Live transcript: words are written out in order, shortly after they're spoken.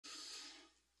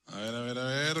A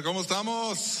ver, ¿cómo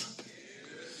estamos?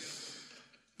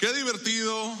 Qué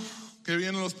divertido, qué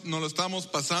bien nos lo estamos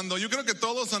pasando. Yo creo que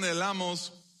todos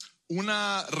anhelamos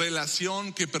una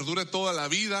relación que perdure toda la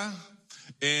vida,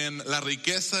 en la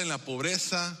riqueza, en la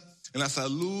pobreza, en la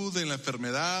salud, en la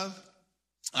enfermedad,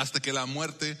 hasta que la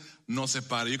muerte nos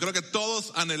separe. Yo creo que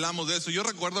todos anhelamos de eso. Yo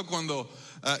recuerdo cuando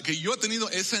que yo he tenido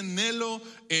ese anhelo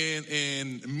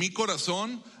en mi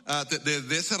corazón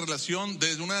de esa relación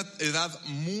desde una edad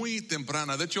muy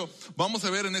temprana. De hecho, vamos a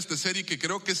ver en esta serie que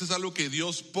creo que eso es algo que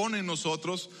Dios pone en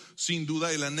nosotros, sin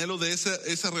duda, el anhelo de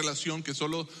esa relación que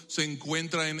solo se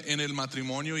encuentra en el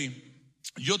matrimonio. Y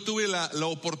yo tuve la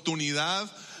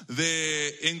oportunidad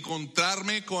de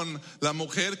encontrarme con la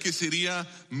mujer que sería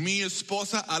mi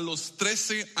esposa a los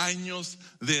 13 años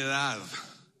de edad.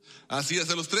 Así es,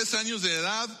 a los 13 años de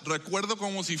edad, recuerdo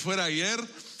como si fuera ayer,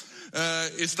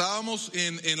 estábamos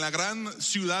en la gran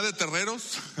ciudad de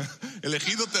Terreros, el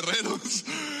ejido Terreros,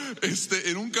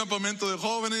 en un campamento de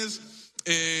jóvenes,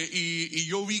 y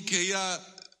yo vi que ella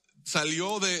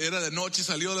era de noche,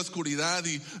 salió de la oscuridad,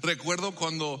 y recuerdo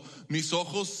cuando mis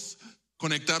ojos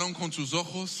conectaron con sus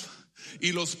ojos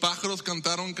y los pájaros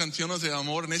cantaron canciones de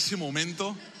amor en ese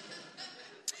momento,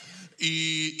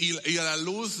 y a la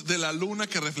luz de la luna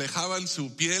que reflejaba en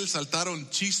su piel saltaron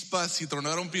chispas y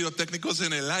tronaron pirotécnicos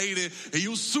en el aire, y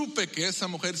yo supe que esa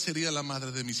mujer sería la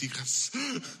madre de mis hijas.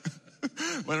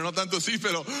 Bueno, no tanto así,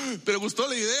 pero gustó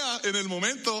la idea en el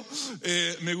momento,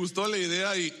 me gustó la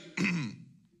idea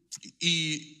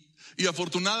y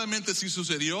afortunadamente sí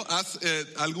sucedió.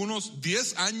 Algunos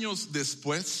 10 años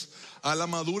después, a la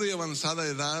madura y avanzada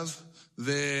edad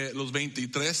de los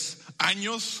 23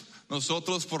 años,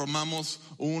 nosotros formamos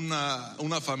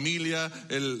una familia.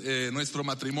 Nuestro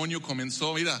matrimonio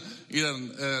comenzó. Mira,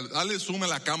 dale zoom a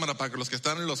la cámara para que los que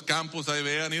están en los campos ahí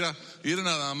vean. Mira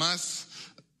nada más,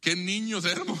 qué niños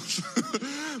éramos,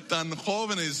 tan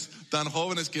jóvenes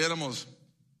que éramos.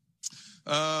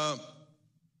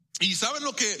 Y ¿saben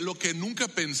lo que nunca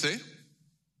pensé?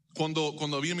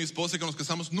 Cuando vi a mi esposa y con los que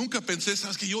estamos, nunca pensé,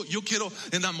 sabes que yo quiero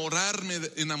enamorarme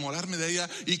de ella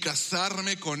y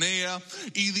casarme con ella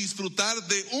y disfrutar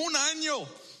de un año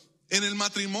en el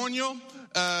matrimonio,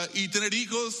 y tener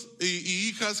hijos y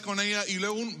hijas con ella, y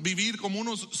luego vivir como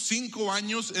unos 5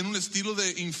 años en un estilo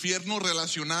de infierno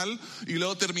relacional, y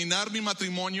luego terminar mi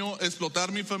matrimonio,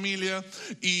 explotar mi familia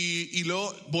y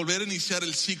luego volver a iniciar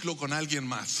el ciclo con alguien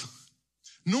más.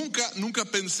 Nunca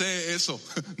pensé eso.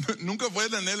 Nunca fue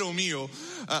el anhelo mío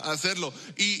hacerlo.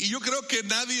 Y yo creo que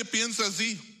nadie piensa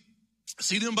así.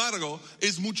 Sin embargo,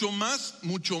 es mucho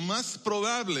más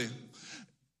probable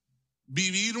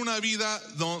vivir una vida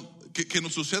que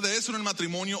nos suceda eso en el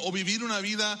matrimonio, o vivir una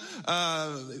vida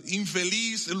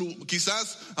infeliz.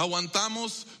 Quizás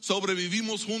aguantamos,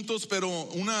 sobrevivimos juntos, pero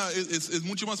es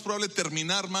mucho más probable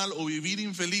terminar mal o vivir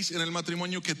infeliz en el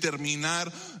matrimonio que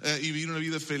terminar y vivir una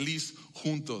vida feliz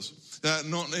juntos.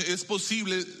 No es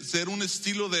posible ser un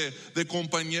estilo de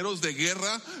compañeros de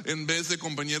guerra en vez de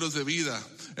compañeros de vida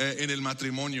en el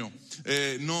matrimonio.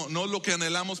 No lo que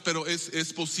anhelamos, pero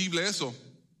es posible eso.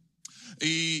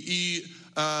 Y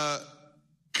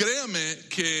créame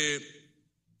que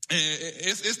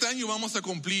este año vamos a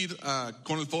cumplir,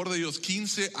 con el favor de Dios,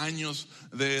 15 años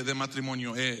de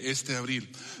matrimonio este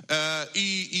abril.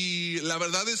 Y la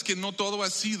verdad es que no todo ha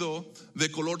sido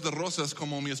de color de rosas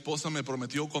como mi esposa me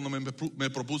prometió cuando me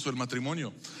propuso el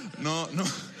matrimonio. No.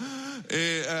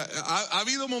 Ha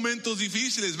habido momentos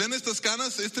difíciles. ¿Ven estas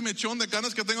canas, este mechón de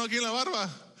canas que tengo aquí en la barba?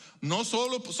 No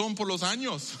solo son por los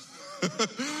años.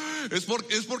 Es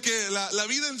porque la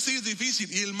vida en sí es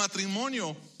difícil, y el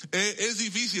matrimonio es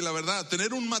difícil, la verdad.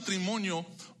 Tener un matrimonio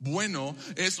bueno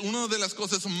es una de las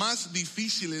cosas más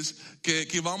difíciles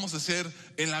que vamos a hacer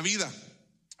en la vida,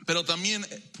 pero también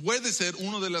puede ser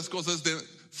una de las cosas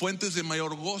fuentes de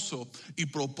mayor gozo y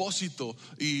propósito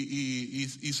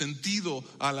y sentido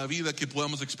a la vida que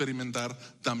podamos experimentar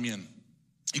también.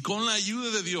 Y con la ayuda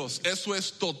de Dios, eso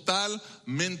es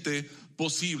totalmente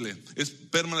posible. Es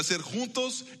permanecer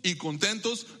juntos y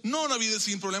contentos, no una vida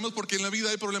sin problemas, porque en la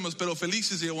vida hay problemas, pero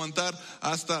felices, y aguantar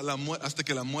hasta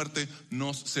que la muerte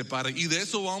nos separe. Y de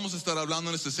eso vamos a estar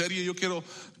hablando en esta serie. Yo quiero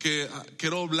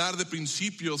hablar de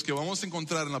principios que vamos a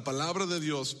encontrar en la palabra de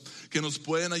Dios que nos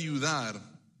pueden ayudar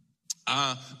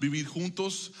a vivir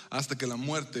juntos hasta que la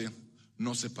muerte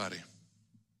nos separe.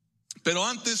 Pero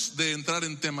antes de entrar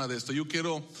en tema de esto, yo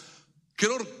quiero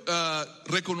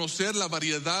reconocer la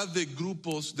variedad de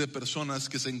grupos de personas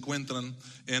que se encuentran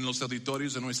en los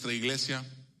territorios de nuestra iglesia.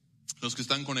 los que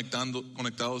están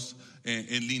conectados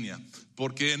en línea.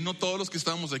 Porque no todos los que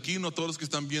estamos aquí, no todos los que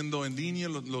están viendo en línea,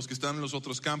 los que están en los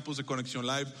otros campos de Conexión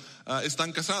Live,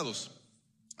 están casados.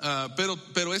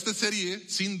 Pero esta serie,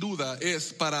 sin duda,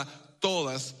 es para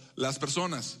todas las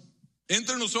personas.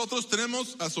 Entre nosotros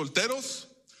tenemos a solteros.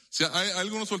 ¿Hay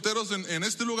algunos solteros en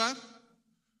este lugar?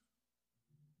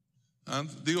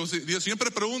 Digo,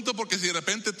 siempre pregunto porque si de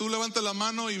repente tú levantas la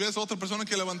mano y ves a otra persona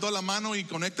que levantó la mano y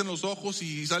conecten los ojos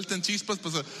y salten chispas,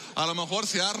 pues a lo mejor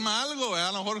se arma algo,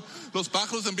 a lo mejor los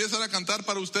pájaros empiezan a cantar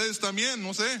para ustedes también,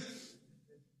 no sé.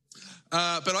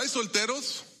 Pero hay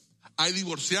solteros, hay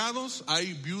divorciados,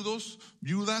 hay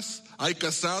viudas, hay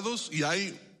casados y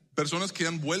hay personas que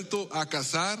han vuelto a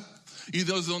casar. Y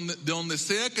de donde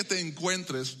sea que te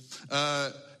encuentres,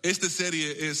 esta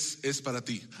serie es para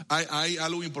ti. Hay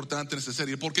algo importante en esta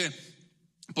serie. ¿Por qué?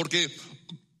 Porque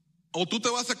o tú te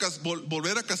vas a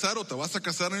volver a casar o te vas a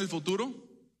casar en el futuro,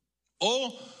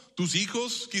 o tus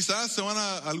hijos quizás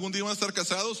algún día van a estar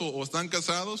casados o están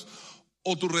casados,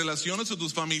 o tus relaciones o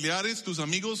tus familiares, tus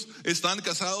amigos están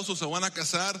casados o se van a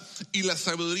casar, y la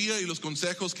sabiduría y los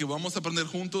consejos que vamos a aprender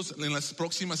juntos en las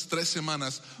próximas 3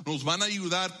 semanas nos van a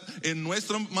ayudar en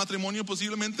nuestro matrimonio,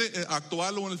 posiblemente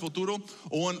actual o en el futuro,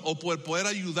 o poder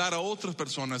ayudar a otras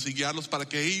personas y guiarlos para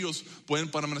que ellos puedan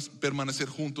permanecer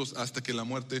juntos hasta que la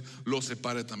muerte los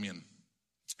separe también.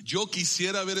 Yo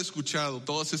quisiera haber escuchado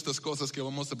todas estas cosas que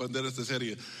vamos a aprender en esta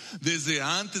serie desde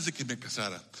antes de que me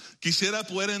casara. Quisiera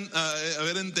poder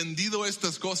haber entendido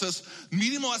estas cosas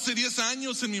mínimo hace 10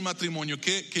 años en mi matrimonio.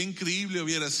 Qué increíble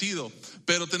hubiera sido.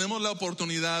 Pero tenemos la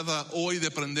oportunidad hoy de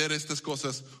aprender estas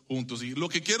cosas juntos. Y lo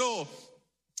que quiero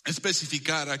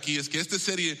especificar aquí es que esta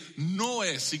serie no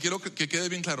es, y quiero que quede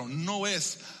bien claro, no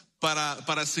es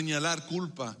para señalar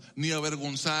culpa ni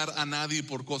avergonzar a nadie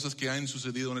por cosas que han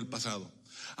sucedido en el pasado.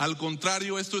 Al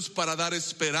contrario, esto es para dar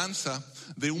esperanza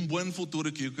de un buen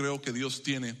futuro que yo creo que Dios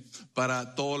tiene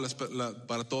para todas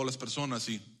las personas.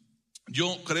 Y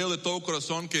yo creo de todo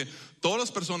corazón que todas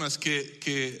las personas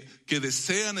que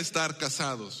desean estar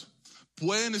casados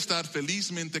pueden estar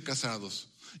felizmente casados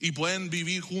y pueden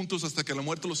vivir juntos hasta que la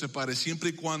muerte los separe,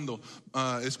 siempre y cuando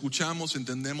escuchamos,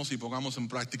 entendemos y pongamos en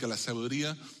práctica la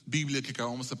sabiduría bíblica que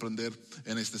acabamos de aprender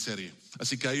en esta serie.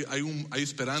 Así que hay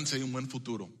esperanza y un buen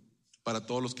futuro para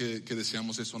todos los que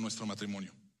deseamos eso en nuestro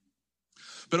matrimonio.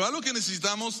 Pero algo que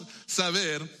necesitamos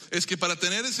saber es que para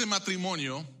tener ese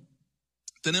matrimonio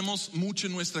tenemos mucho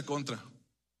en nuestra contra.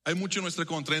 Hay mucho en nuestra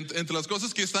contra. Entre las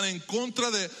cosas que están en contra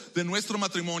de nuestro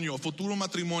matrimonio, futuro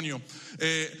matrimonio,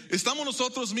 estamos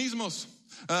nosotros mismos.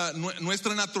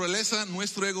 Nuestra naturaleza,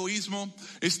 nuestro egoísmo,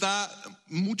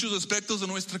 muchos aspectos de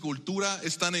nuestra cultura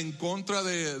están en contra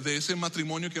de ese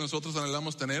matrimonio que nosotros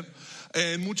anhelamos tener.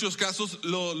 En muchos casos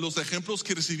los ejemplos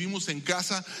que recibimos en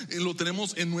casa lo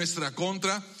tenemos en nuestra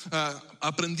contra.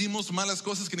 Aprendimos malas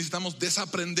cosas que necesitamos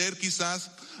desaprender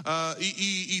quizás,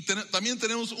 y también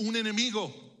tenemos un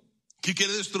enemigo que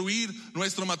quiere destruir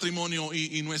nuestro matrimonio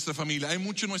y nuestra familia. Hay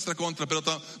mucho en nuestra contra,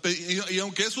 y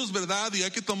aunque eso es verdad y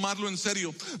hay que tomarlo en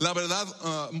serio, la verdad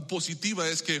positiva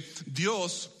es que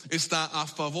Dios está a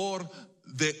favor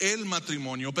del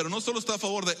matrimonio, pero no solo está a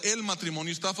favor del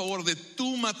matrimonio, está a favor de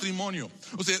tu matrimonio.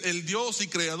 O sea, el Dios y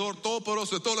creador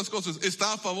todopoderoso de todas las cosas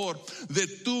está a favor de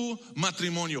tu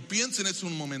matrimonio. Piensa en eso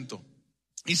un momento.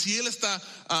 Y si Él está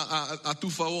a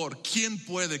tu favor, ¿quién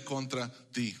puede contra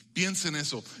ti? Piensa en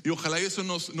eso. Y ojalá eso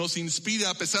nos inspire,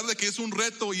 a pesar de que es un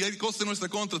reto y hay cosas en nuestra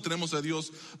contra, tenemos a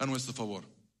Dios a nuestro favor.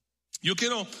 Yo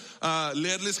quiero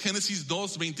leerles Génesis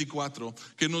 2:24,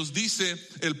 que nos dice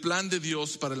el plan de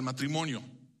Dios para el matrimonio.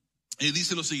 Y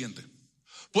dice lo siguiente: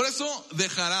 por eso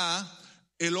dejará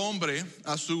el hombre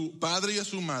a su padre y a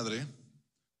su madre,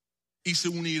 y se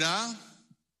unirá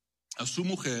a su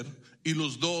mujer, y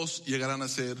los dos llegarán a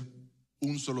ser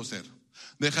un solo ser.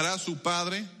 Dejará a su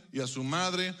padre y a su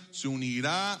madre, se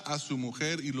unirá a su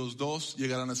mujer, y los dos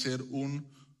llegarán a ser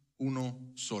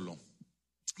uno solo.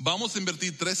 Vamos a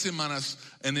invertir 3 semanas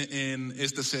en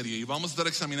esta serie y vamos a estar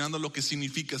examinando lo que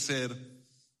significa ser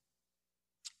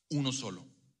uno solo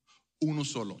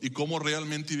y cómo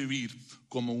realmente vivir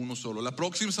como uno solo. La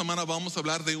próxima semana vamos a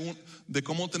hablar de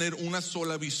cómo tener una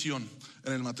sola visión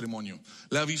en el matrimonio.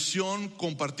 La visión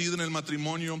compartida en el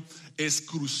matrimonio es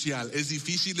crucial. Es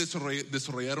difícil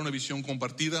desarrollar una visión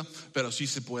compartida, pero sí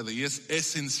se puede, y es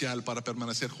esencial para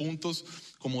permanecer juntos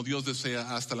como Dios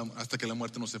desea hasta que la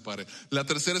muerte nos separe. La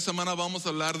tercera semana vamos a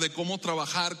hablar de cómo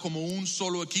trabajar como un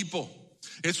solo equipo.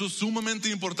 Eso es sumamente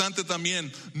importante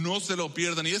también, no se lo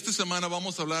pierdan. Y esta semana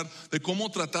vamos a hablar de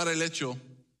cómo tratar el hecho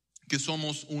que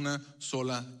somos una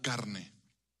sola carne.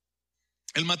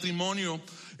 El matrimonio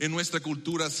en nuestra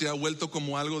cultura se ha vuelto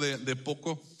como algo de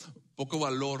poco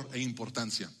valor e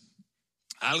importancia.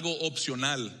 Algo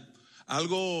opcional,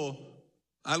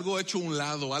 algo hecho a un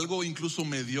lado, algo incluso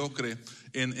mediocre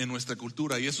en nuestra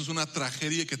cultura. Y eso es una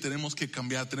tragedia que tenemos que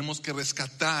cambiar. Tenemos que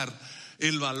rescatar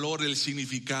el valor, el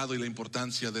significado y la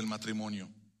importancia del matrimonio.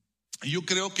 Y yo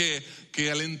creo que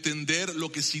al entender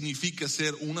lo que significa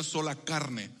ser una sola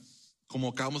carne, como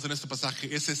acabamos en este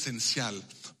pasaje, es esencial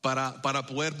para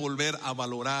poder volver a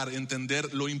valorar,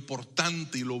 entender lo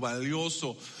importante y lo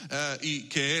valioso y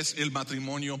que es el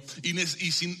matrimonio.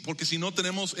 Porque si no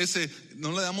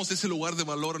le damos ese lugar de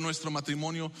valor a nuestro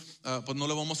matrimonio, pues no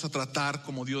lo vamos a tratar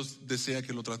como Dios desea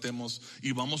que lo tratemos,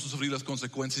 y vamos a sufrir las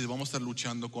consecuencias y vamos a estar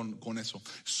luchando con eso.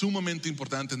 Sumamente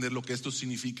importante entender lo que esto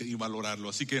significa y valorarlo.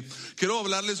 Así que quiero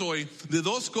hablarles hoy de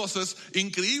dos cosas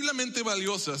increíblemente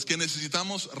valiosas que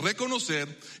necesitamos reconocer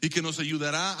y que nos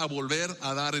ayudará a volver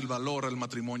a dar el valor al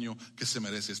matrimonio que se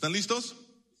merece. ¿Están listos?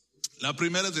 La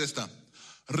primera es esta: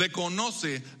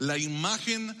 reconoce la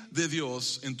imagen de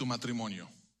Dios en tu matrimonio.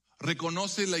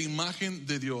 Reconoce la imagen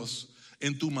de Dios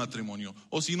en tu matrimonio.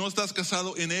 O si no estás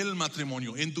casado, en el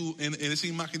matrimonio, en esa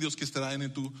imagen de Dios que estará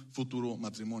en tu futuro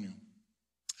matrimonio.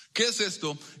 ¿Qué es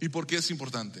esto y por qué es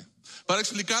importante? Para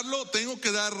explicarlo tengo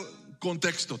que dar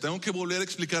contexto, tengo que volver a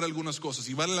explicar algunas cosas,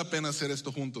 y vale la pena hacer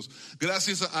esto juntos.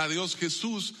 Gracias a Dios,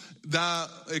 Jesús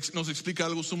nos explica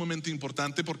algo sumamente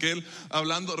importante, porque Él,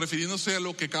 refiriéndose a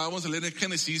lo que acabamos de leer en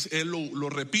Génesis, Él lo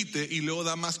repite y luego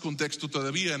da más contexto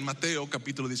todavía. En Mateo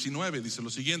capítulo 19 dice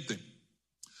lo siguiente: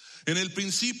 en el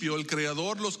principio el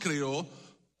Creador los creó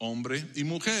hombre y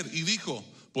mujer, y dijo: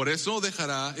 por eso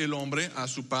dejará el hombre a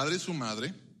su padre y su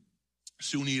madre,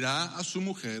 se unirá a su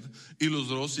mujer, y los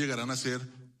dos llegarán a ser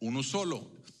uno solo.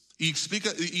 Y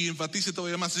explica y enfatiza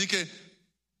todavía más. Así que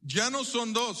ya no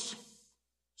son dos,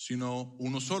 sino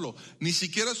uno solo. Ni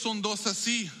siquiera son dos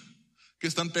así, que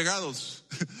están pegados.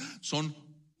 Son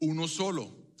uno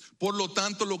solo. Por lo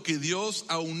tanto, lo que Dios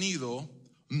ha unido,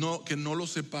 que no lo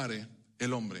separe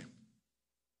el hombre.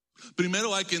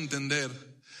 Primero hay que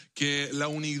entender que la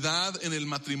unidad en el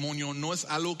matrimonio no es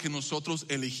algo que nosotros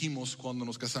elegimos cuando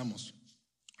nos casamos.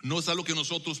 No es algo que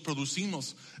nosotros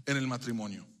producimos en el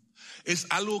matrimonio. Es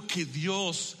algo que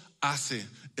Dios hace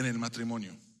en el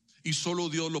matrimonio, y solo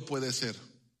Dios lo puede hacer.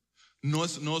 No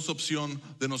es opción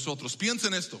de nosotros.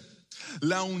 Piensen esto: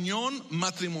 la unión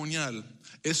matrimonial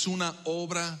es una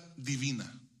obra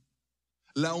divina.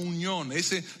 La unión,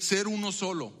 ese ser uno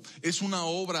solo, es una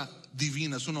obra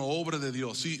divina, es una obra de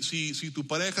Dios. Si tu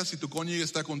pareja, si tu cónyuge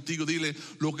está contigo, dile: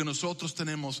 lo que nosotros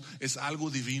tenemos es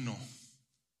algo divino.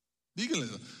 Díganle: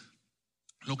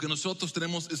 lo que nosotros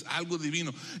tenemos es algo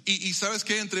divino. Y sabes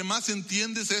que entre más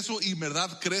entiendes eso y en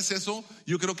verdad crees eso,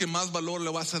 yo creo que más valor le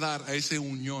vas a dar a esa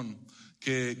unión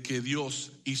que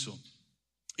Dios hizo.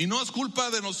 Y no es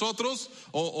culpa de nosotros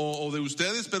o de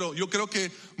ustedes, pero yo creo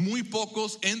que muy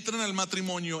pocos entran al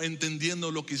matrimonio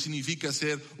entendiendo lo que significa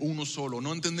ser uno solo.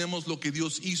 No entendemos lo que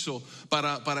Dios hizo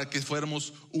para que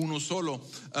fuéramos uno solo.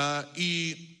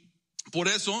 Y por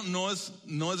eso no es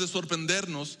de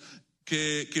sorprendernos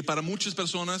que para muchas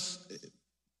personas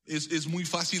es muy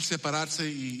fácil separarse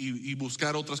y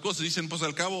buscar otras cosas. Dicen: pues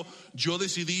al cabo yo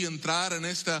decidí entrar en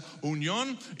esta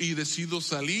unión y decido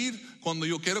salir cuando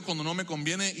yo quiero, cuando no me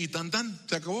conviene, y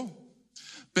se acabó.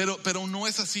 Pero no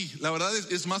es así. La verdad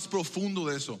es más profundo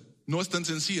de eso. No es tan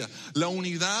sencilla. La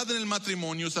unidad en el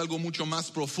matrimonio es algo mucho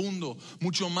más profundo,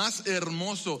 mucho más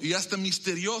hermoso y hasta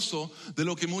misterioso de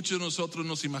lo que muchos de nosotros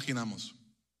nos imaginamos.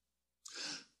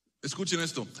 Escuchen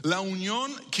esto: la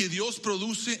unión que Dios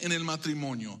produce en el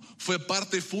matrimonio fue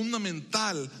parte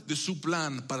fundamental de su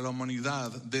plan para la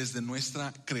humanidad desde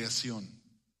nuestra creación.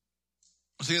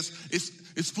 O sea,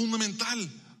 es fundamental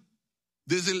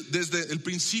desde el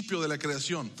principio de la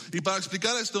creación. Y para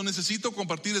explicar esto necesito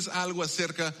compartirles algo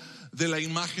acerca de la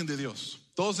imagen de Dios.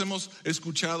 Todos hemos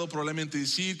escuchado probablemente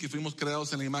decir que fuimos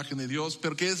creados en la imagen de Dios,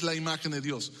 pero ¿qué es la imagen de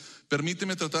Dios?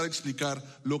 Permíteme tratar de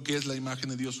explicar lo que es la imagen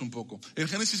de Dios un poco. En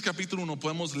Génesis capítulo 1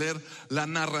 podemos leer la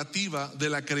narrativa de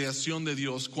la creación de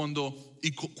Dios, cuándo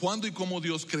y cómo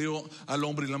Dios creó al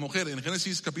hombre y la mujer. En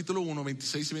Génesis capítulo 1,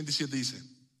 26 y 27 dice: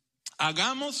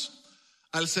 hagamos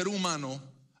al ser humano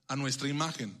a nuestra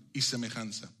imagen y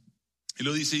semejanza. Y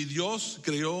lo dice: y Dios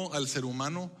creó al ser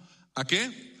humano, ¿a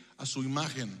qué? A su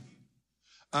imagen.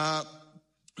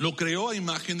 Lo creó a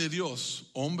imagen de Dios,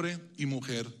 hombre y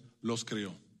mujer los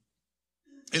creó.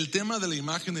 El tema de la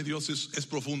imagen de Dios es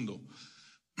profundo.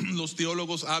 Los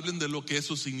teólogos hablan de lo que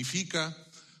eso significa,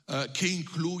 qué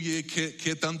incluye,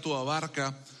 qué tanto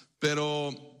abarca,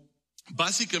 pero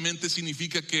básicamente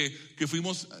significa que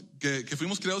fuimos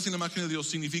creados en la imagen de Dios.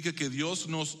 Significa que Dios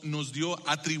nos dio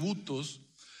atributos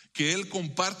que Él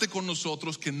comparte con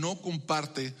nosotros, que no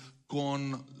comparte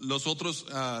con los otros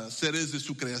seres de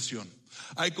su creación.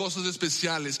 Hay cosas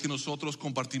especiales que nosotros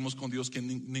compartimos con Dios que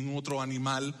ningún otro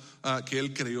animal que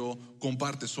Él creó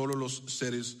comparte, solo los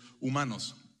seres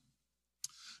humanos.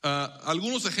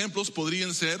 Algunos ejemplos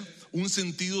podrían ser un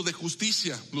sentido de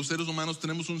justicia. Los seres humanos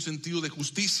tenemos un sentido de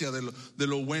justicia de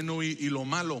lo bueno y lo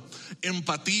malo.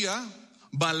 Empatía,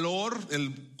 valor,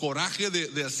 el coraje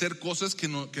de hacer cosas que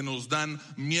nos dan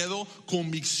miedo.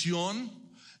 Convicción,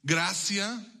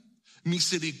 gracia,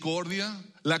 misericordia,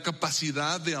 la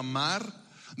capacidad de amar,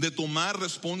 de tomar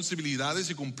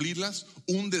responsabilidades y cumplirlas.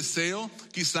 Un deseo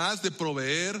quizás de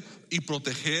proveer y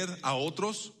proteger a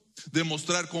otros, de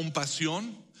mostrar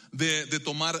compasión, de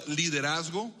tomar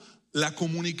liderazgo, la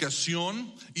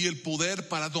comunicación y el poder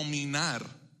para dominar.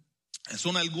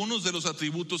 Son algunos de los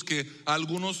atributos que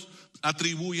algunos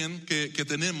atribuyen que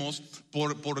tenemos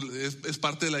es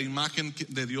parte de la imagen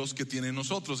de Dios que tiene en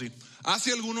nosotros. Y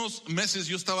hace algunos meses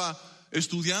yo estaba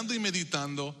estudiando y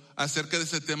meditando acerca de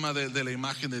ese tema de la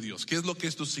imagen de Dios. ¿Qué es lo que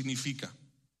esto significa?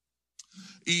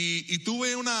 Y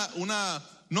tuve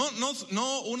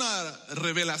no una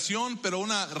revelación, pero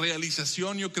una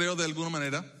realización, yo creo, de alguna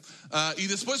manera. Y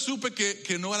después supe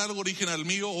que no era algo original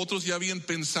mío. Otros ya habían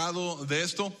pensado de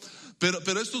esto,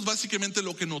 pero esto es básicamente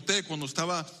lo que noté cuando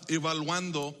estaba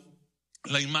evaluando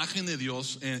la imagen de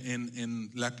Dios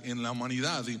en la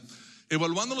humanidad. Y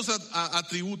evaluando los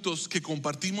atributos que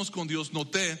compartimos con Dios,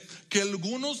 noté que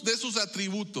algunos de esos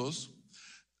atributos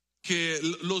que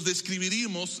los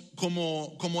describiríamos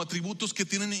como atributos que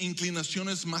tienen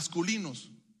inclinaciones masculinos,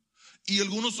 y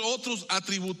algunos otros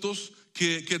atributos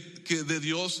que de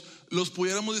Dios los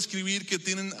pudiéramos describir que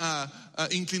tienen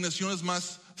inclinaciones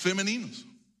más femeninos.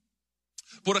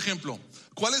 Por ejemplo,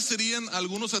 ¿cuáles serían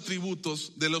algunos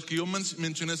atributos de los que yo mencioné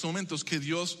en estos momentos que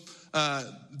Dios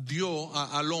dio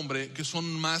al hombre que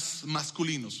son más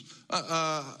masculinos?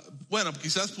 Bueno,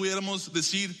 quizás pudiéramos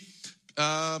decir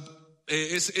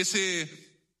esa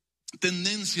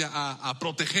tendencia a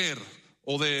proteger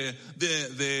o de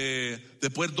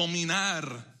poder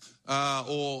dominar,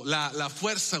 o la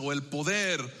fuerza o el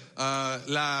poder,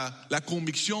 la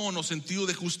convicción o sentido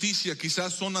de justicia.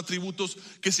 Quizás son atributos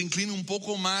que se inclinan un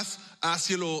poco más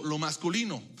hacia lo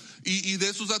masculino. Y de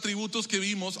esos atributos que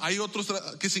vimos, hay otros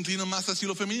que se inclinan más hacia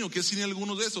lo femenino. ¿Qué significan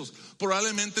algunos de esos?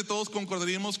 Probablemente todos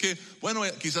concordaríamos que, bueno,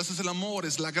 quizás es el amor,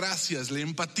 es la gracia, es la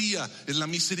empatía, es la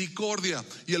misericordia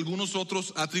y algunos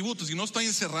otros atributos. Y no estoy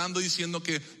encerrando diciendo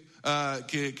que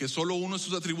solo uno de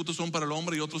sus atributos son para el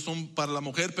hombre y otros son para la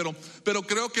mujer, pero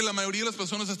creo que la mayoría de las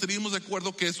personas estaríamos de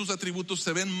acuerdo que esos atributos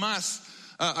se ven más,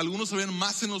 algunos se ven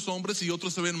más en los hombres y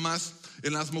otros se ven más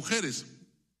en las mujeres.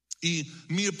 Y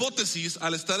mi hipótesis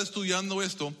al estar estudiando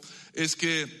esto es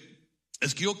que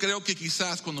yo creo que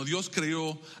quizás cuando Dios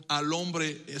creó al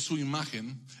hombre en su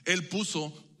imagen, Él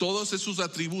puso todos esos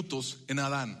atributos en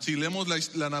Adán. Si leemos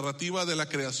la narrativa de la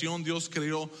creación, Dios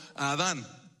creó a Adán.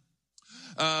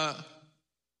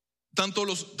 Tanto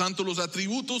los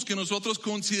atributos que nosotros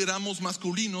consideramos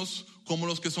masculinos como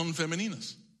los que son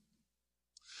femeninos.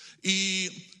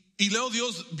 Y luego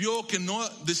Dios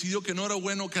decidió que no era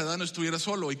bueno que Adán estuviera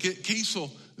solo. ¿Y qué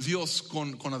hizo Dios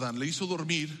con Adán? Le hizo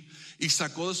dormir y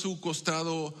sacó de su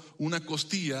costado una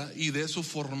costilla y de eso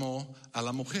formó a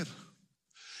la mujer.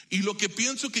 Y lo que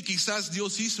pienso que quizás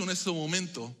Dios hizo en este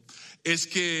momento es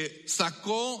que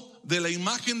sacó de la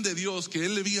imagen de Dios que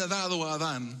Él le había dado a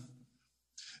Adán,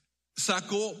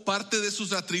 sacó parte de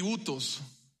sus atributos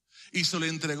y se le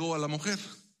entregó a la mujer.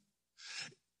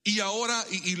 Y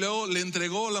luego le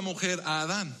entregó a la mujer a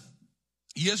Adán.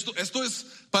 Y esto es,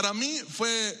 para mí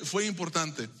fue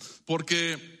importante,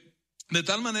 porque de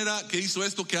tal manera que hizo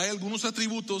esto, que hay algunos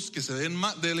atributos que se ven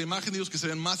de la imagen de Dios que se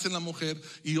ven más en la mujer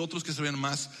y otros que se ven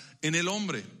más en el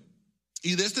hombre.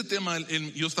 Y de este tema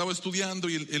yo estaba estudiando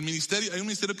y el ministerio, hay un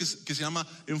ministerio que se llama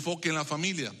Enfoque en la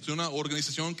Familia. Es una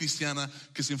organización cristiana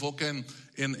que se enfoca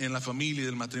en la familia y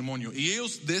el matrimonio. Y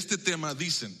ellos de este tema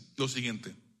dicen lo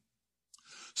siguiente: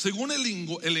 según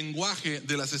el lenguaje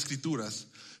de las escrituras,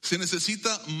 se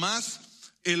necesita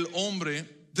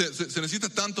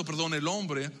tanto el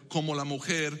hombre como la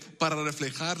mujer para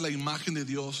reflejar la imagen de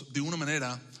Dios de una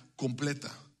manera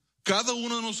completa. Cada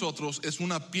uno de nosotros es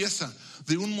una pieza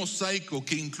de un mosaico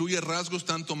que incluye rasgos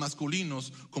tanto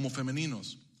masculinos como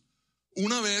femeninos.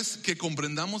 Una vez que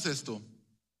comprendamos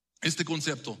este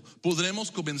concepto,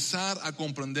 podremos comenzar a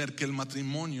comprender que el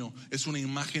matrimonio es una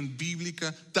imagen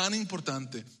bíblica tan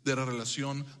importante de la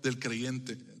relación del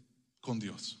creyente con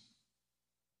Dios.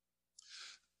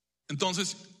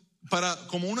 Entonces,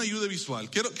 como una ayuda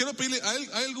visual, quiero pedirle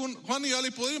a algún, Juan y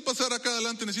Ale, ¿podrían pasar acá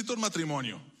adelante? Necesito un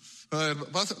matrimonio. A ver,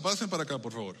 pasen para acá,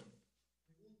 por favor.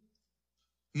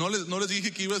 No les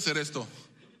dije que iba a hacer esto.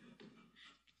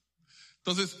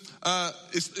 Entonces,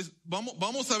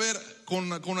 vamos a ver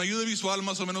con ayuda visual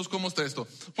más o menos cómo está esto.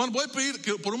 Juan, voy a pedir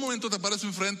que por un momento te pares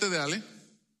enfrente de Ale.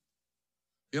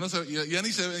 Ya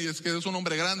ni se ve, es que es un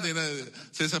hombre grande,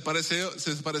 se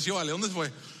desapareció Ale. ¿Dónde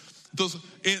fue? Entonces,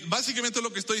 básicamente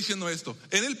lo que estoy diciendo es esto.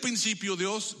 En el principio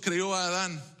Dios creó a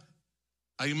Adán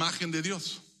a imagen de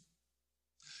Dios.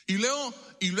 Y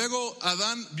luego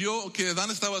Adán vio que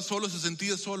Adán estaba solo, se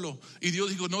sentía solo. Y Dios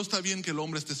dijo, no está bien que el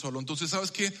hombre esté solo. Entonces,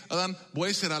 ¿sabes qué? Adán, voy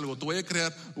a hacer algo. Te voy a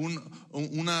crear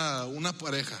una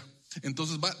pareja.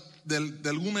 Entonces, de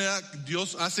alguna manera,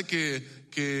 Dios hace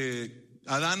que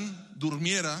Adán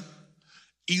durmiera.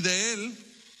 Y de él,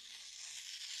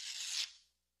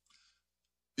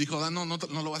 dijo, Adán,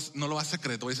 no lo vas a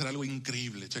creer. Te voy a hacer algo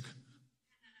increíble. Checa.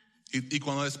 Y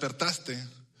cuando despertaste,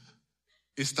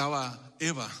 estaba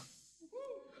Eva.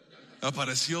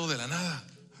 Apareció de la nada.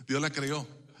 Dios la creó.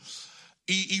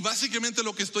 Y básicamente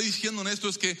lo que estoy diciendo en esto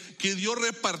es que Dios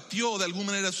repartió de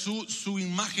alguna manera su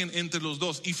imagen entre los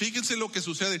dos. Y fíjense lo que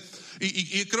sucede.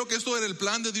 Y creo que esto era el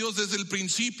plan de Dios desde el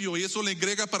principio. Y eso le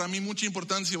agrega para mí mucha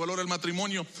importancia y valor al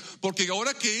matrimonio. Porque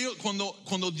ahora que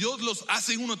cuando Dios los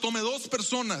hace uno, tome dos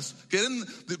personas que eran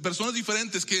personas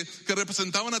diferentes, que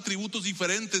representaban atributos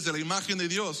diferentes de la imagen de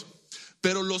Dios,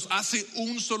 pero los hace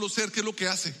un solo ser. ¿Qué es lo que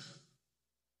hace?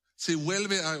 Se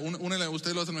vuelve a,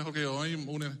 ustedes lo hacen mejor que yo,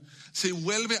 se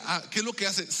vuelve a, ¿qué es lo que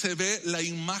hace? Se ve la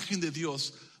imagen de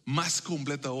Dios más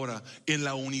completa ahora en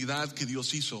la unidad que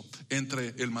Dios hizo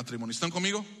entre el matrimonio. ¿Están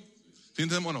conmigo? ¿Sí?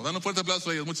 Bueno, dan un fuerte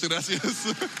aplauso a ellos, muchas gracias.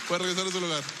 Pueden regresar a su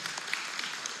lugar.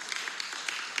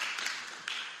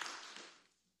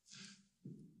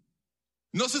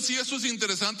 No sé si eso es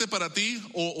interesante para ti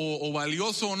o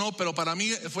valioso o no, pero para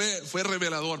mí fue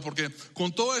revelador, porque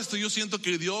con todo esto yo siento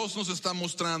que Dios nos está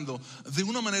mostrando de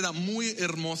una manera muy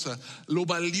hermosa lo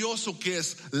valioso que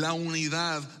es la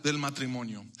unidad del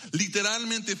matrimonio.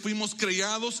 Literalmente fuimos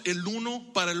creados el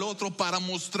uno para el otro para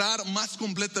mostrar más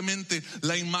completamente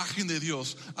la imagen de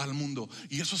Dios al mundo.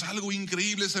 Y eso es algo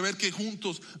increíble, saber que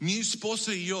juntos mi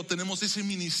esposa y yo tenemos ese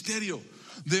ministerio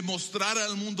de mostrar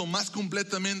al mundo más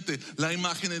completamente la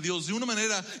imagen de Dios de una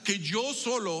manera que yo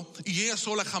solo y ella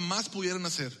sola jamás pudieran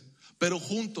hacer, pero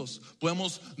juntos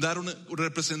podemos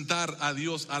representar a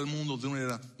Dios al mundo de una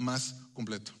manera más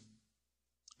completa.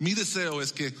 Mi deseo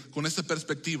es que con esta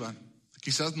perspectiva,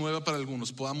 quizás nueva para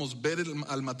algunos, podamos ver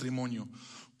al matrimonio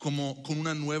como con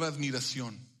una nueva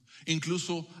admiración,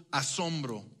 incluso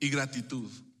asombro y gratitud,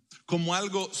 como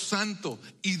algo santo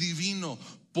y divino,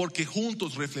 porque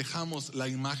juntos reflejamos la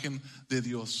imagen de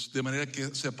Dios, de manera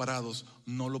que separados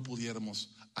no lo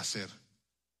pudiéramos hacer.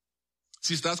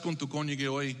 Si estás con tu cónyuge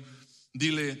hoy,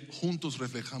 dile, juntos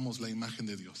reflejamos la imagen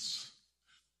de Dios.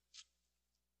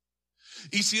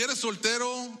 Y si eres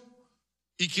soltero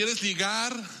y quieres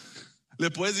ligar,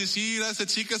 le puedes decir a esa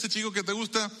chica, a ese chico que te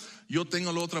gusta, yo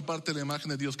tengo la otra parte de la imagen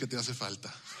de Dios que te hace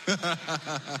falta.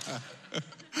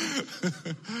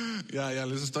 Ya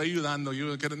les estoy ayudando.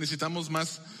 Necesitamos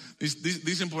más.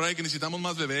 Dicen por ahí que necesitamos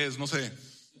más bebés, no sé.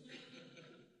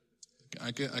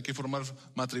 Hay que formar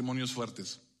matrimonios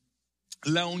fuertes.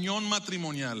 La unión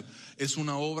matrimonial es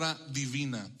una obra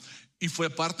divina y fue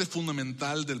parte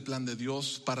fundamental del plan de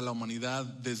Dios para la humanidad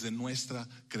desde nuestra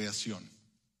creación.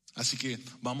 Así que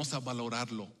vamos a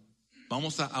valorarlo.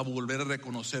 Vamos a volver a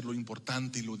reconocer lo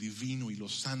importante y lo divino y lo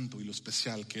santo y lo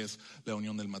especial que es la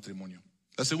unión del matrimonio.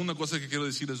 La segunda cosa que quiero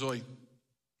decirles hoy,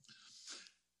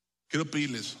 quiero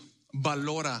pedirles,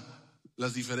 valora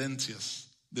las diferencias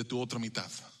de tu otra mitad.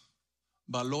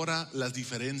 Valora las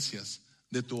diferencias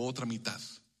de tu otra mitad.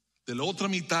 De la otra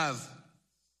mitad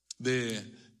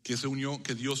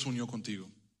que Dios unió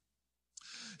contigo.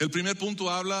 El primer punto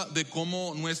habla de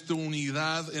cómo nuestra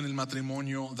unidad en el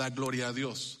matrimonio da gloria a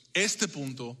Dios. Este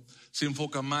punto se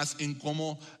enfoca más en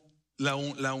cómo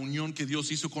la unión que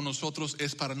Dios hizo con nosotros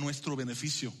es para nuestro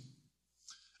beneficio,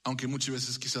 aunque muchas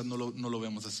veces quizás no lo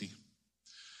vemos así.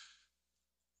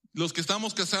 Los que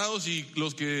estamos casados y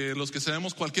los que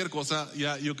sabemos cualquier cosa,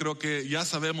 yo creo que ya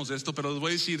sabemos esto, pero les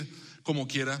voy a decir como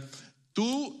quiera.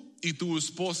 Tú y tu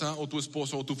esposa o tu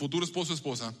esposo o tu futuro esposo o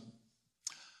esposa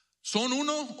son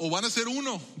uno o van a ser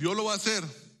uno. Dios lo va a hacer,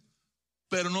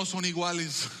 pero no son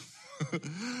iguales.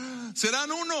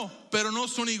 Serán uno, pero no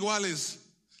son iguales.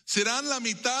 Serán la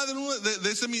mitad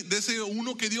de ese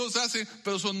uno que Dios hace,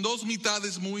 pero son dos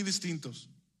mitades muy distintos.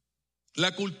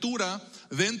 La cultura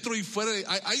dentro y fuera,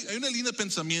 hay una línea de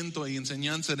pensamiento y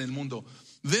enseñanza en el mundo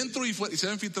dentro y fuera, y se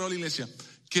ha infiltrado a la iglesia,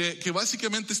 que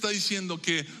básicamente está diciendo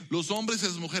que los hombres y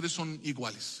las mujeres son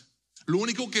iguales. Lo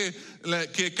único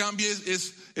que cambia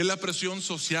es la presión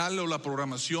social o la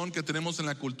programación que tenemos en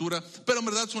la cultura, pero en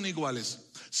verdad son iguales.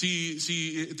 Si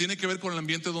tiene que ver con el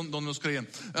ambiente donde nos crean.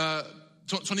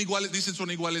 Son iguales, dicen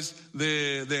son iguales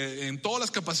en todas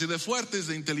las capacidades, fuertes,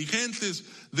 de inteligentes,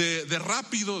 de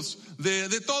rápidos,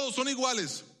 de todos, son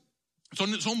iguales.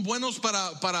 Son buenos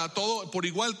para todo, por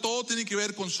igual todo tiene que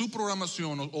ver con su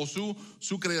programación o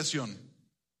su creación.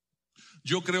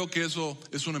 Yo creo que eso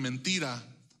es una mentira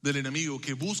del enemigo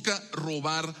que busca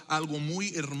robar algo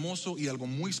muy hermoso y algo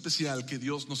muy especial que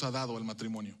Dios nos ha dado, el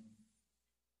matrimonio.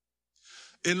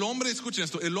 El hombre, escuchen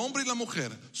esto, el hombre y la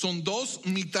mujer son dos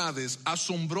mitades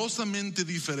asombrosamente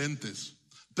diferentes,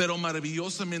 pero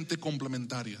maravillosamente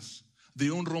complementarias,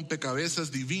 de un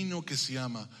rompecabezas divino que se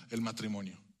llama el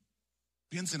matrimonio.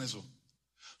 Piensen eso.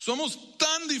 Somos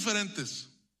tan diferentes,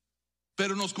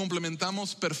 pero nos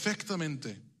complementamos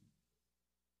perfectamente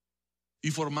y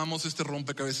formamos este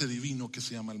rompecabezas divino que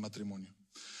se llama el matrimonio.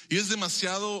 Y es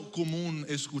demasiado común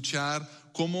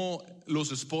escuchar cómo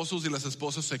los esposos y las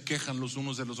esposas se quejan los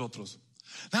unos de los otros.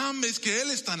 No, es que él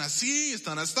es tan así, es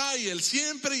tan hasta, y él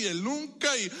siempre, y él nunca,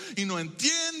 y no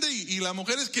entiende, y la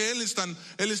mujer es que él es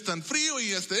tan frío,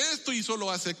 y hace esto, y solo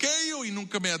hace aquello, y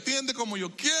nunca me atiende como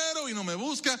yo quiero, y no me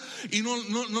busca, y no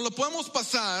lo podemos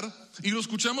pasar, y lo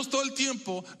escuchamos todo el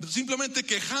tiempo, simplemente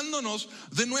quejándonos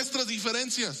de nuestras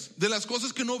diferencias, de las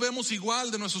cosas que no vemos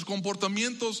igual, de nuestros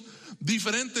comportamientos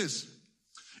diferentes.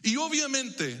 Y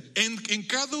obviamente en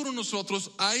cada uno de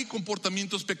nosotros hay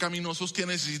comportamientos pecaminosos que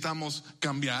necesitamos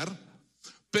cambiar,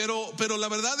 pero la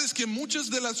verdad es que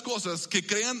muchas de las cosas que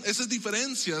crean esas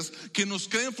diferencias, que nos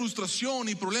crean frustración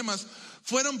y problemas,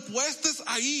 fueron puestas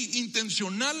ahí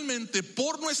intencionalmente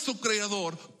por nuestro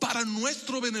Creador para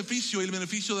nuestro beneficio y el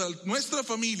beneficio de nuestra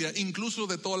familia, incluso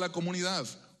de toda la comunidad.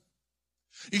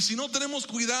 Y si no tenemos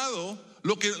cuidado,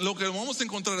 lo que vamos a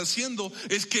encontrar haciendo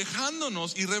es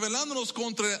quejándonos y rebelándonos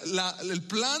contra el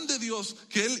plan de Dios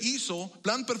que Él hizo,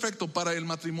 plan perfecto para el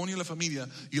matrimonio, la familia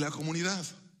y la comunidad.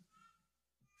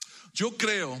 Yo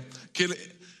creo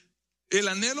que el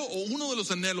anhelo o uno de los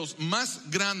anhelos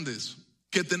más grandes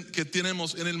que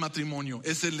tenemos en el matrimonio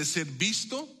es el de ser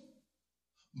visto,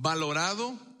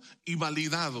 valorado y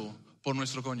validado por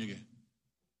nuestro cónyuge.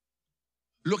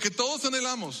 Lo que todos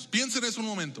anhelamos, piensen en eso un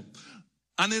momento.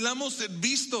 Anhelamos ser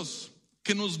vistos,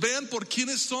 que nos vean por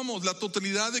quienes somos, la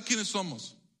totalidad de quienes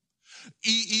somos.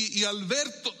 Y al ver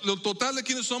lo total de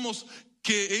quienes somos,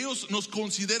 que ellos nos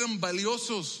consideran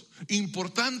valiosos,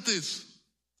 importantes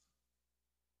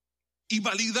y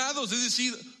validados. Es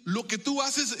decir, lo que tú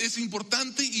haces es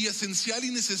importante y esencial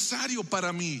y necesario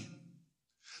para mí.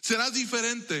 Serás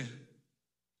diferente,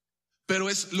 pero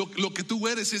lo que tú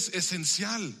eres es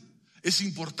esencial. Es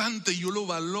importante, yo lo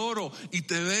valoro y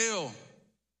te veo.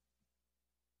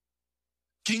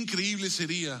 Qué increíble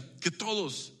sería que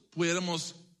todos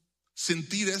pudiéramos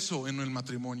sentir eso en el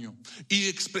matrimonio y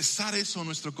expresar eso a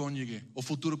nuestro cónyuge o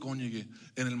futuro cónyuge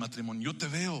en el matrimonio. Yo te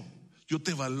veo, yo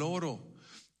te valoro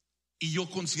y yo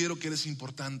considero que eres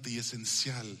importante y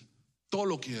esencial. Todo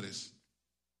lo que eres.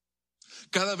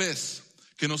 Cada vez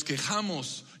que nos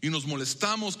quejamos y nos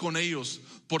molestamos con ellos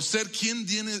por ser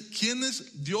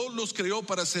quienes Dios los creó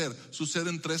para ser,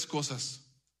 suceden tres cosas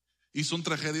y son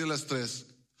tragedias las tres.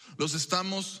 Los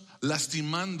estamos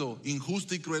lastimando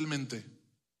injusta y cruelmente.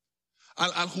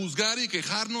 Al juzgar y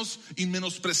quejarnos y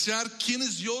menospreciar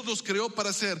quienes Dios los creó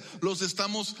para ser, los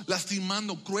estamos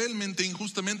lastimando cruelmente,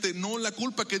 injustamente. No la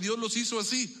culpa que Dios los hizo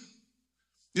así.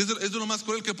 Y es de lo más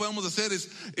cruel que podemos hacer,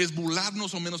 es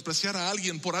burlarnos o menospreciar a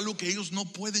alguien por algo que ellos no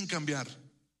pueden cambiar.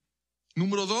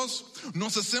 Número 2,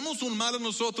 nos hacemos un mal a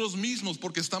nosotros mismos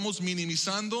porque estamos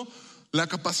minimizando la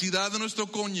capacidad de nuestro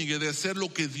cónyuge de hacer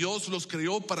lo que Dios los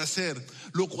creó para hacer,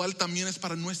 lo cual también es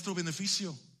para nuestro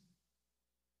beneficio.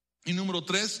 Y número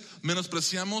 3,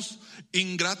 menospreciamos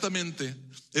ingratamente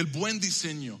el buen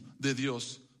diseño de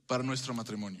Dios para nuestro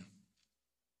matrimonio.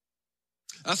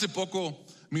 Hace poco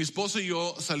mi esposa y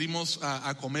yo salimos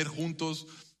a comer juntos,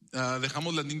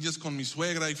 dejamos las niñas con mi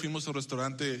suegra y fuimos al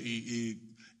restaurante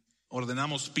y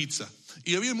ordenamos pizza.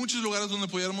 Y había muchos lugares donde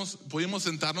podíamos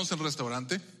sentarnos en el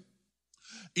restaurante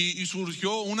y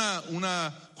surgió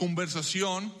una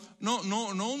conversación, no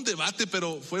un debate,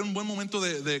 pero fue un buen momento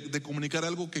de comunicar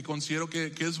algo que considero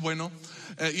que es bueno.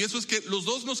 Y eso es que los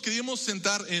dos nos queríamos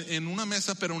sentar en una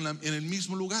mesa, pero en el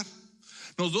mismo lugar.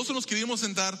 Los dos nos queríamos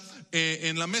sentar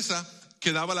en la mesa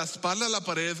que daba la espalda a la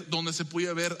pared, donde se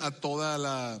podía ver a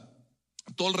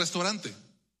todo el restaurante.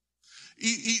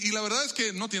 Y la verdad es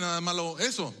que no tiene nada de malo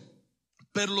eso,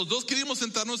 pero los dos queríamos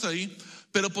sentarnos ahí,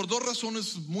 pero por dos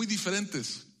razones muy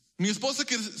diferentes. Mi esposa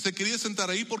se quería sentar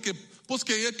ahí porque pues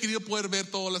que ella quería poder ver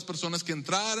todas las personas que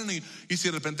entraran y si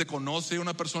de repente conoce a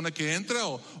una persona que entra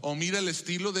o mira el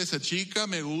estilo de esa chica,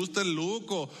 me gusta el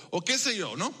look o qué sé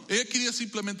yo, ¿no? Ella quería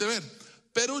simplemente ver.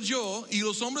 Pero yo, y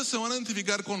los hombres se van a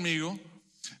identificar conmigo,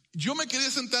 yo me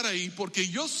quería sentar ahí porque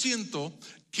yo siento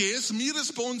que es mi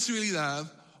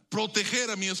responsabilidad proteger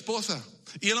a mi esposa.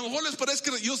 Y a lo mejor les parece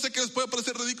que, yo sé que les puede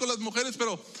parecer ridículo a las mujeres,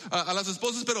 pero a las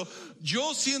esposas, pero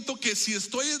yo siento que si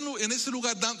estoy en ese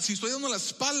lugar, si estoy dando la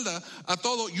espalda a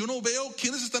todo, yo no veo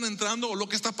quiénes están entrando o lo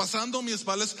que está pasando a mis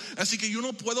espaldas, así que yo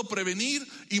no puedo prevenir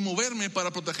y moverme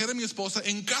para proteger a mi esposa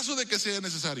en caso de que sea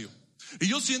necesario. Y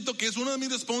yo siento que es una de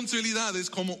mis responsabilidades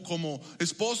como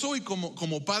esposo y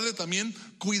como padre también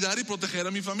cuidar y proteger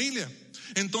a mi familia.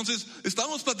 Entonces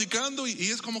estábamos platicando y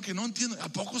es como que no entiendo, ¿a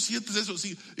poco sientes eso?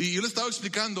 Sí. Y yo le estaba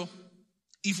explicando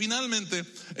y finalmente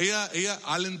ella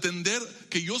al entender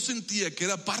que yo sentía que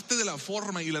era parte de la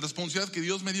forma y la responsabilidad que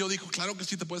Dios me dio, dijo, claro que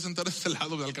sí, te puedes sentar a este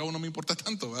lado, al cabo no me importa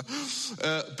tanto,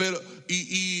 ¿verdad? Pero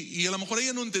a lo mejor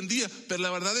ella no entendía, pero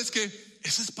la verdad es que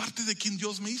esa es parte de quien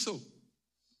Dios me hizo.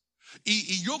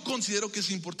 Y yo considero que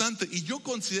es importante y yo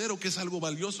considero que es algo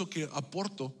valioso que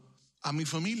aporto a mi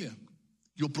familia.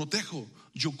 Yo protejo,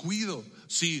 yo cuido.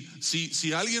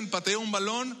 Si alguien patea un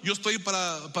balón, yo estoy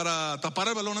para tapar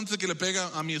el balón antes de que le pegue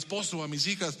a mi esposo o a mis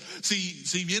hijas.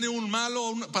 Si viene un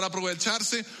malo para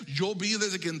aprovecharse, yo vi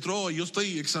desde que entró y yo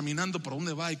estoy examinando por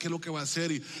dónde va y qué es lo que va a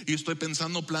hacer y estoy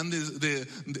pensando plan de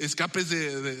escapes,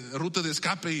 de ruta de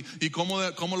escape y cómo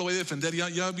lo voy a defender.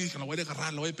 Ya dije, lo voy a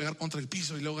agarrar, lo voy a pegar contra el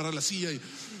piso y luego agarrar la silla y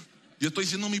yo estoy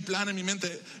haciendo mi plan en mi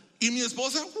mente. Y mi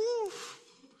esposa,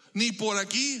 ni por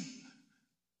aquí.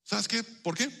 ¿Sabes qué?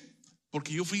 ¿Por qué?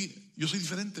 Porque yo soy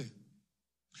diferente.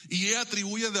 Y ella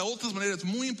atribuye de otras maneras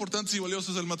muy importantes y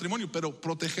valiosas al matrimonio, pero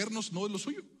protegernos no es lo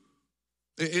suyo.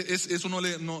 Eso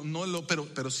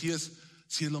pero sí es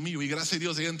lo mío. Y gracias a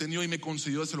Dios ella entendió y me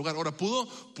concedió ese lugar. Ahora, ¿pudo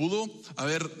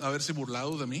haberse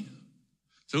burlado de mí?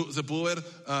 ¿Se pudo haber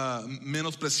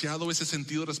menospreciado ese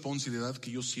sentido de responsabilidad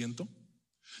que yo siento?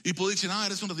 Y pudo decir,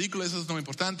 eres un ridículo, eso es no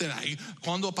importante.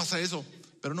 ¿Cuándo pasa eso?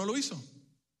 Pero no lo hizo.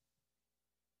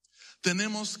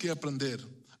 Tenemos que aprender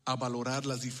a valorar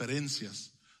las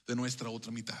diferencias de nuestra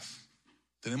otra mitad.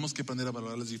 Tenemos que aprender a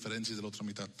valorar las diferencias de la otra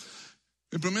mitad.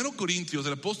 En 1 Corintios,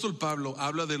 el apóstol Pablo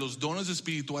habla de los dones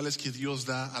espirituales que Dios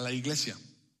da a la iglesia.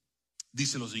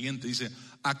 Dice lo siguiente, dice,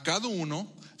 a cada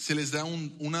uno se les da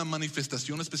una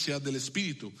manifestación especial del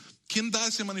Espíritu. ¿Quién da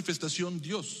esa manifestación?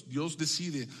 Dios. Dios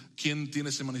decide quién tiene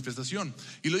esa manifestación.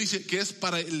 Y lo dice que es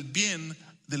para el bien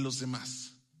de los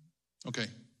demás. Ok.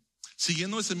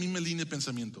 Siguiendo esa misma línea de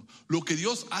pensamiento, lo que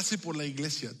Dios hace por la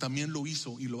iglesia también lo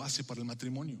hizo y lo hace para el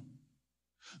matrimonio.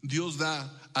 Dios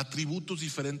da atributos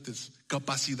diferentes,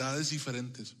 capacidades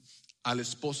diferentes al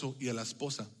esposo y a la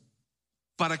esposa.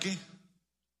 ¿Para qué?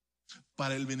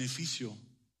 Para el beneficio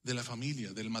de la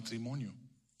familia, del matrimonio,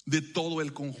 de todo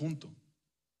el conjunto.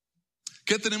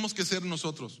 ¿Qué tenemos que hacer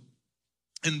nosotros?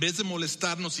 En vez de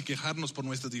molestarnos y quejarnos por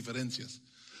nuestras diferencias,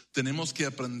 tenemos que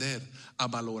aprender a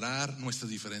valorar nuestras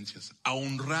diferencias, a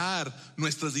honrar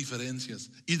nuestras diferencias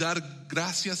y dar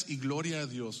gracias y gloria a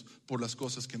Dios por las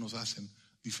cosas que nos hacen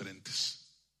diferentes.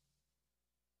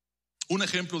 Un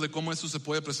ejemplo de cómo eso se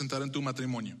puede presentar en tu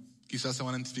matrimonio. Quizás se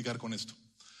van a identificar con esto.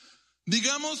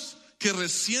 Digamos que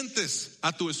resientes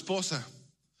a tu esposa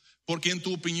porque en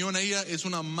tu opinión ella es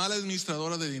una mala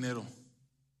administradora de dinero.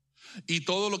 Y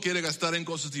todo lo quiere gastar en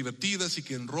cosas divertidas y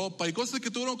que en ropa y cosas que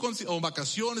tú no, o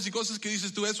vacaciones y cosas que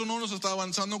dices tú, eso no nos está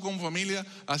avanzando como familia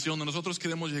hacia donde nosotros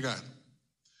queremos llegar.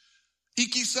 Y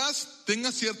quizás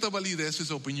tenga cierta validez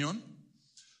esa opinión,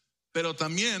 pero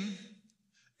también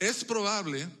es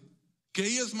probable que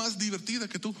ella es más divertida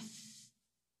que tú,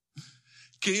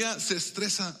 que ella se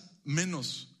estresa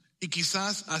menos y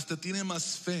quizás hasta tiene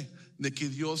más fe de que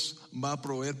Dios va a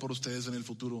proveer por ustedes en el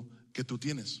futuro que tú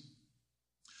tienes.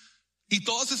 Y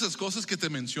todas esas cosas que te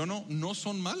menciono no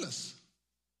son malas.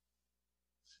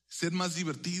 Ser más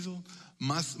divertido,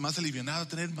 más alivianado,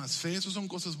 tener más fe, eso son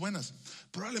cosas buenas.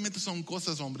 Probablemente son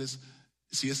cosas, hombres,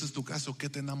 si ese es tu caso, que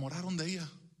te enamoraron de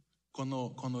ella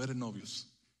cuando eran novios.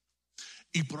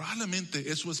 Y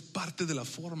probablemente eso es parte de la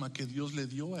forma que Dios le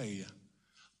dio a ella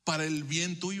para el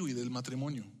bien tuyo y del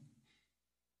matrimonio.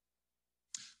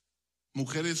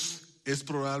 Mujeres, es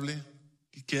probable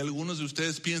que algunos de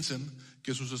ustedes piensen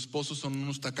que sus esposos son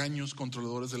unos tacaños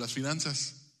controladores de las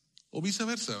finanzas o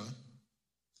viceversa, ¿verdad?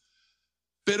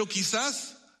 Pero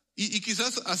quizás, y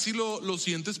quizás así lo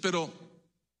sientes, pero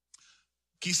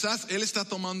quizás él está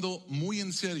tomando muy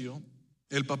en serio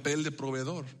el papel de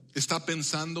proveedor. Está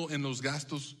pensando en los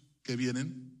gastos que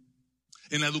vienen.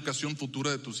 en la educación futura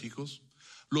de tus hijos,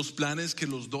 los planes que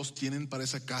los dos tienen para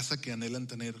esa casa que anhelan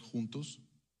tener juntos.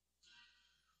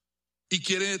 Y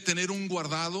quiere tener un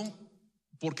guardado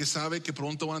porque sabe que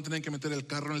pronto van a tener que meter el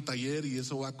carro en el taller y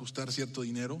eso va a costar cierto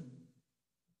dinero.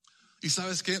 Y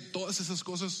sabes que todas esas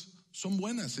cosas son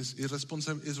buenas, es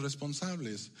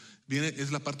responsables.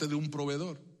 Es la parte de un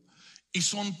proveedor. Y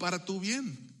son para tu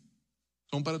bien.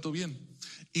 Son para tu bien.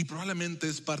 Y probablemente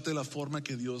es parte de la forma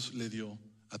que Dios le dio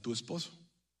a tu esposo.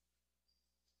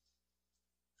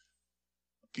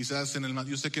 Quizás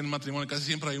yo sé que en el matrimonio casi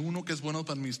siempre hay uno que es bueno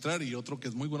para administrar y otro que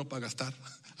es muy bueno para gastar.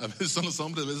 A veces son los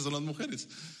hombres, a veces son las mujeres.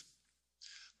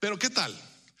 Pero ¿qué tal?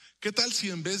 ¿Qué tal si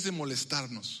en vez de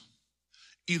molestarnos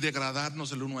y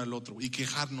degradarnos el uno al otro y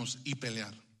quejarnos y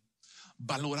pelear,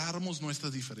 valoráramos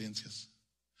nuestras diferencias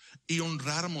y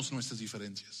honráramos nuestras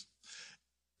diferencias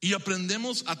y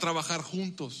aprendemos a trabajar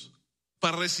juntos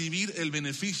para recibir el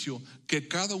beneficio que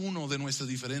cada uno de nuestras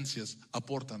diferencias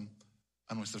aportan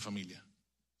a nuestra familia?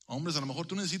 Hombres, a lo mejor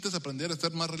tú necesitas aprender a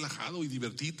estar más relajado y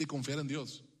divertirte y confiar en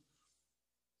Dios.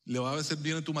 Le va a hacer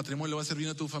bien a tu matrimonio, le va a hacer bien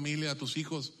a tu familia, a tus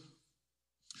hijos.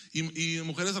 Y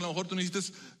mujeres, a lo mejor tú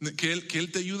necesitas que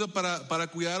él te ayude para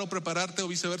cuidar o prepararte o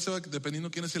viceversa, dependiendo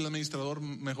quién es el administrador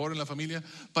mejor en la familia,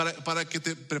 para que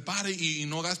te prepare y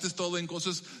no gastes todo en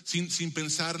cosas sin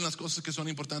pensar en las cosas que son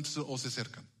importantes o se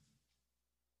acercan.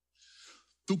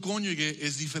 Tu cónyuge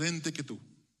es diferente que tú.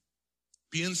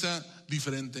 Piensa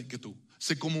diferente que tú.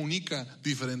 Se comunica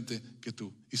diferente que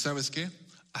tú. ¿Y sabes qué?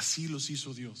 Así los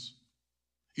hizo Dios.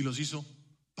 Y los hizo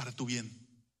para tu bien.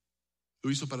 Lo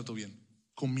hizo para tu bien.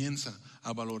 Comienza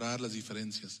a valorar las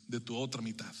diferencias de tu otra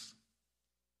mitad.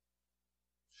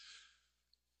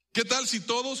 ¿Qué tal si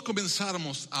todos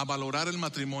comenzáramos a valorar el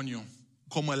matrimonio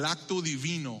como el acto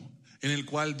divino en el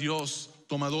cual Dios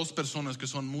toma dos personas que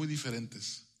son muy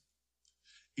diferentes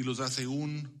y los hace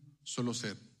un solo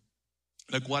ser,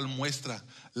 la cual muestra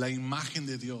la imagen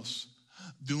de Dios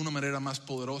de una manera más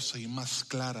poderosa y más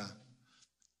clara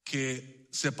que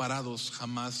separados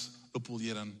jamás lo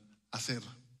pudieran hacer?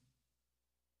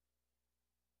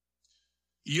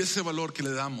 Y ese valor que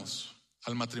le damos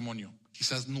al matrimonio,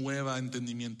 quizás nuevo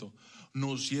entendimiento,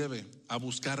 nos lleve a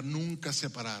buscar nunca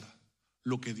separar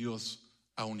lo que Dios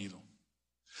ha unido.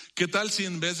 ¿Qué tal si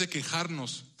en vez de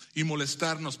quejarnos y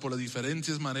molestarnos por las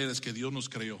diferentes maneras que Dios nos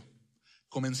creó,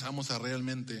 comenzamos a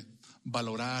realmente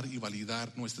valorar y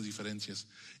validar nuestras diferencias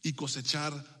y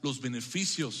cosechar los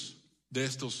beneficios de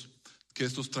que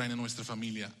estos traen a nuestra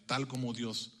familia, tal como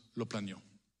Dios lo planeó?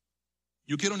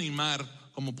 Yo quiero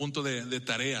animar como punto de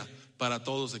tarea para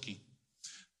todos aquí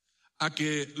a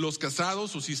que los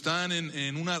casados, o si están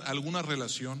en alguna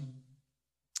relación,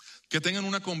 que tengan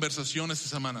una conversación esta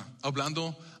semana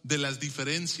hablando de las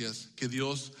diferencias que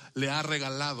Dios le ha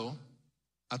regalado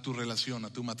a tu relación,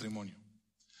 a tu matrimonio.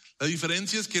 Las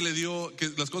diferencias que le dio,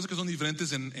 las cosas que son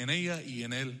diferentes en ella y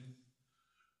en él.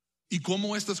 Y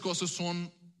cómo estas cosas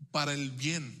son para el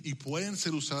bien y pueden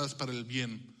ser usadas para el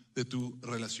bien de tu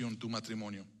relación, tu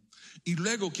matrimonio. Y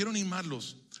luego quiero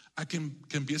animarlos a que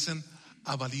empiecen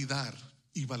a validar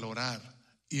y valorar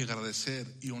y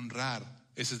agradecer y honrar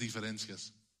esas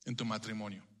diferencias en tu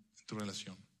matrimonio, en tu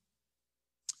relación.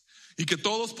 Y que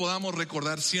todos podamos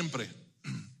recordar siempre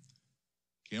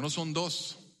que no son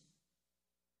dos,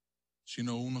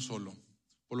 sino uno solo.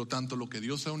 Por lo tanto, lo que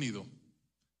Dios ha unido,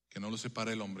 que no lo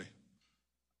separe el hombre,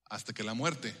 hasta que la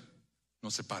muerte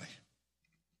nos separe.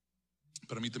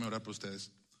 Permíteme orar por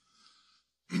ustedes.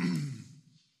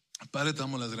 Padre, te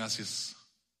damos las gracias.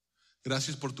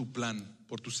 Gracias por tu plan,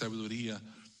 por tu sabiduría,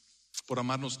 por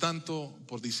amarnos tanto,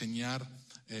 por diseñar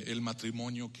el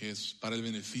matrimonio que es para el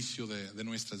beneficio de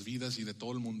nuestras vidas y de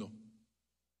todo el mundo.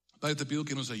 Padre, te pido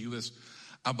que nos ayudes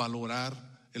a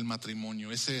valorar el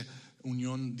matrimonio, esa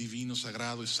unión divino,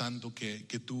 sagrado y santo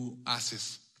que tú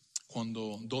haces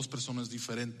cuando dos personas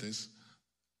diferentes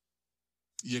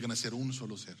llegan a ser un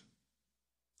solo ser.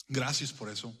 Gracias por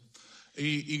eso.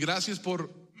 Y gracias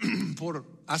por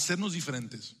hacernos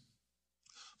diferentes,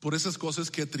 por esas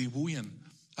cosas que atribuyen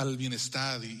al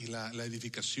bienestar y la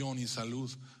edificación y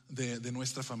salud de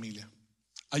nuestra familia.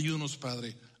 Ayúdanos,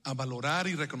 Padre, a valorar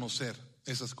y reconocer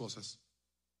esas cosas,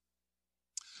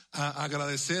 a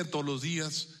agradecer todos los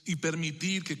días y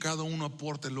permitir que cada uno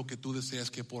aporte lo que tú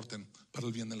deseas que aporten para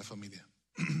el bien de la familia.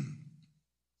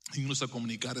 Ayúdanos a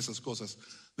comunicar esas cosas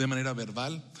de manera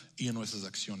verbal y en nuestras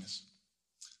acciones,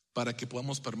 para que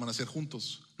podamos permanecer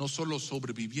juntos, no solo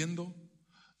sobreviviendo,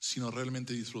 sino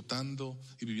realmente disfrutando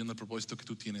y viviendo el propósito que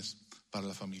tú tienes para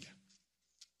la familia.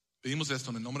 Pedimos esto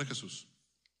en el nombre de Jesús.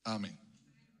 Amén.